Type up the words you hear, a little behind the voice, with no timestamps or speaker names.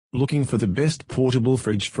Looking for the best portable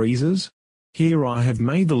fridge freezers? Here I have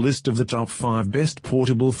made the list of the top 5 best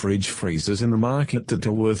portable fridge freezers in the market that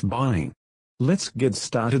are worth buying. Let's get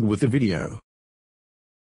started with the video.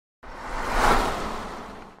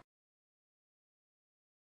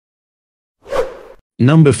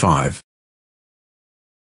 Number 5.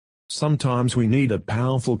 Sometimes we need a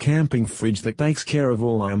powerful camping fridge that takes care of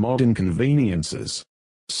all our modern conveniences.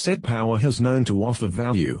 Set Power has known to offer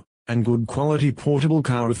value and good quality portable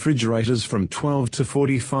car refrigerators from 12 to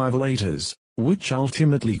 45 liters, which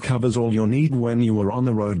ultimately covers all your need when you are on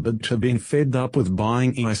the road but have been fed up with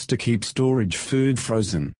buying ice to keep storage food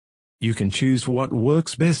frozen. You can choose what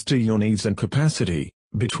works best to your needs and capacity,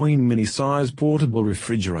 between mini-size portable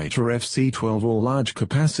refrigerator FC12 or large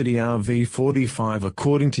capacity RV45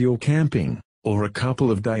 according to your camping, or a couple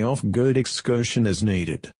of day off-grid excursion as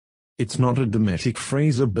needed. It's not a Dometic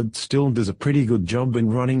freezer but still does a pretty good job in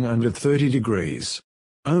running under 30 degrees.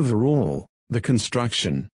 Overall, the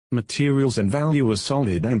construction, materials and value are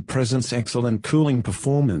solid and presents excellent cooling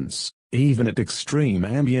performance, even at extreme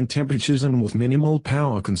ambient temperatures and with minimal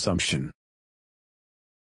power consumption.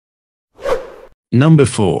 Number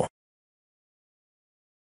 4.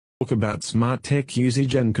 Talk about smart tech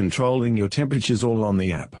usage and controlling your temperatures all on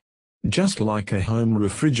the app. Just like a home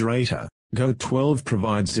refrigerator, Go 12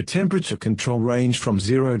 provides a temperature control range from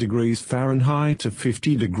 0 degrees Fahrenheit to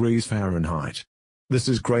 50 degrees Fahrenheit. This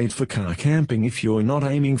is great for car camping if you're not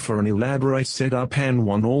aiming for an elaborate setup and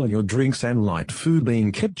want all your drinks and light food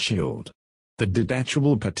being kept chilled. The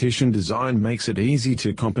detachable partition design makes it easy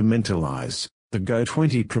to compartmentalize. The Go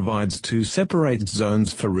 20 provides 2 separate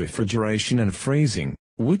zones for refrigeration and freezing,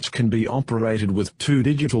 which can be operated with 2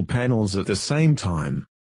 digital panels at the same time.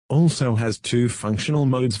 Also has 2 functional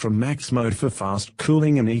modes from Max Mode for fast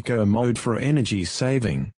cooling and Eco Mode for energy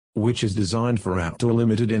saving, which is designed for outdoor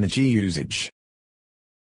limited energy usage.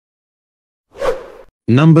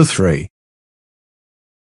 Number 3.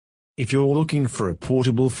 If you're looking for a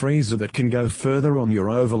portable freezer that can go further on your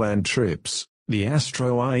overland trips, the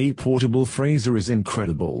Astro IE portable freezer is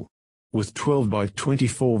incredible. With 12 by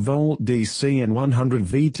 24 volt DC and 100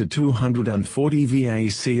 V to 240 V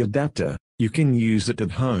AC adapter, you can use it at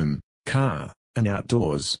home, car, and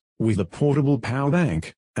outdoors, with a portable power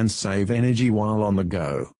bank, and save energy while on the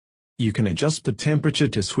go. You can adjust the temperature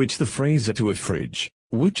to switch the freezer to a fridge,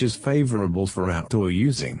 which is favorable for outdoor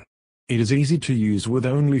using. It is easy to use with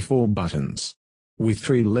only 4 buttons. With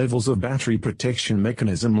 3 levels of battery protection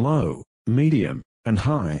mechanism low, medium, and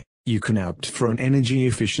high, you can opt for an energy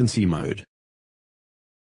efficiency mode.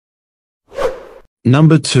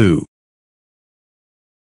 Number 2.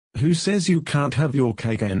 Who says you can't have your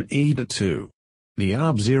cake and eat it too? The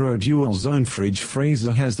ARB Zero Dual Zone Fridge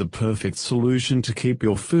Freezer has the perfect solution to keep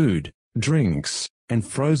your food, drinks, and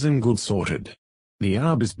frozen goods sorted. The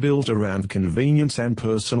ARB is built around convenience and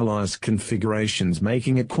personalized configurations,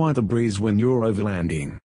 making it quite a breeze when you're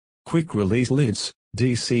overlanding. Quick release lids,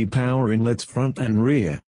 DC power inlets front and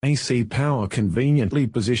rear, AC power conveniently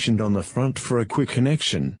positioned on the front for a quick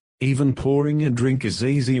connection. Even pouring a drink is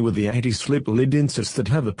easy with the anti-slip lid inserts that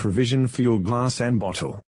have a provision for your glass and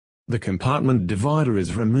bottle. The compartment divider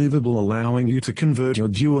is removable, allowing you to convert your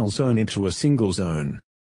dual zone into a single zone.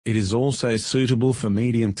 It is also suitable for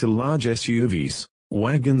medium to large SUVs,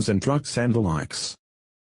 wagons and trucks and the likes.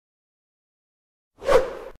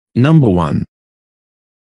 Number 1.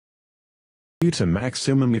 Due to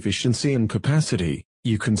maximum efficiency and capacity,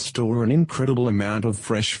 you can store an incredible amount of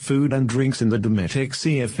fresh food and drinks in the Dometic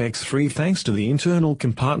CFX3 thanks to the internal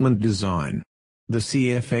compartment design. The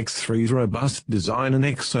CFX3's robust design and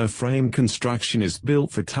exo-frame construction is built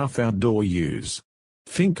for tough outdoor use.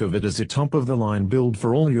 Think of it as a top-of-the-line build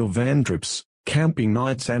for all your van trips, camping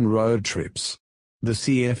nights and road trips. The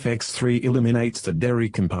CFX3 eliminates the dairy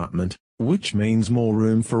compartment, which means more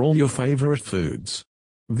room for all your favorite foods.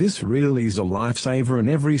 This really is a lifesaver in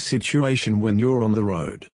every situation when you're on the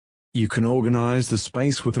road. You can organize the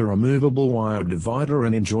space with a removable wire divider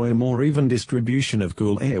and enjoy a more even distribution of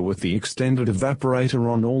cool air with the extended evaporator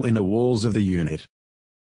on all inner walls of the unit.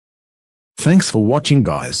 Thanks for watching,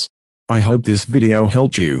 guys. I hope this video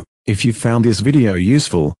helped you. If you found this video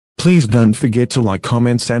useful, please don't forget to like,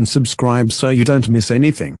 comments and subscribe so you don't miss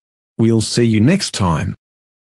anything. We'll see you next time.